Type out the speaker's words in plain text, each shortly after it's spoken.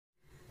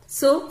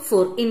So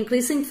for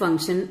increasing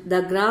function,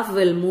 the graph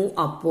will move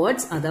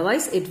upwards,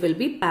 otherwise it will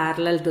be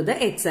parallel to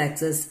the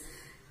x-axis.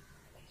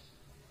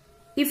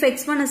 If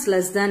x1 is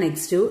less than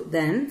x2,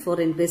 then for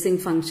increasing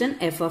function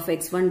f of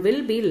x1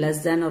 will be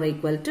less than or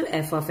equal to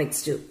f of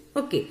x2.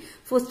 Okay,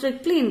 for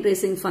strictly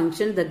increasing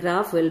function, the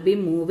graph will be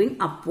moving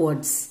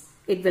upwards.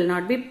 It will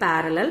not be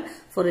parallel.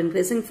 For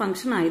increasing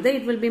function, either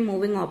it will be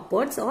moving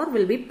upwards or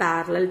will be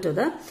parallel to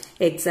the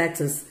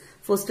x-axis.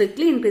 For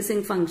strictly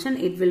increasing function,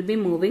 it will be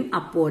moving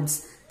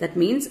upwards. That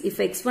means if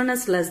x1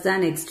 is less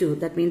than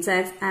x2, that means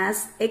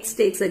as x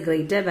takes a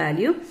greater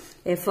value,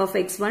 f of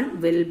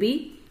x1 will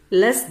be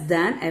less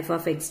than f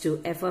of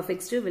x2. F of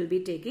x2 will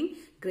be taking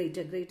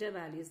greater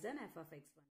values than f of x1.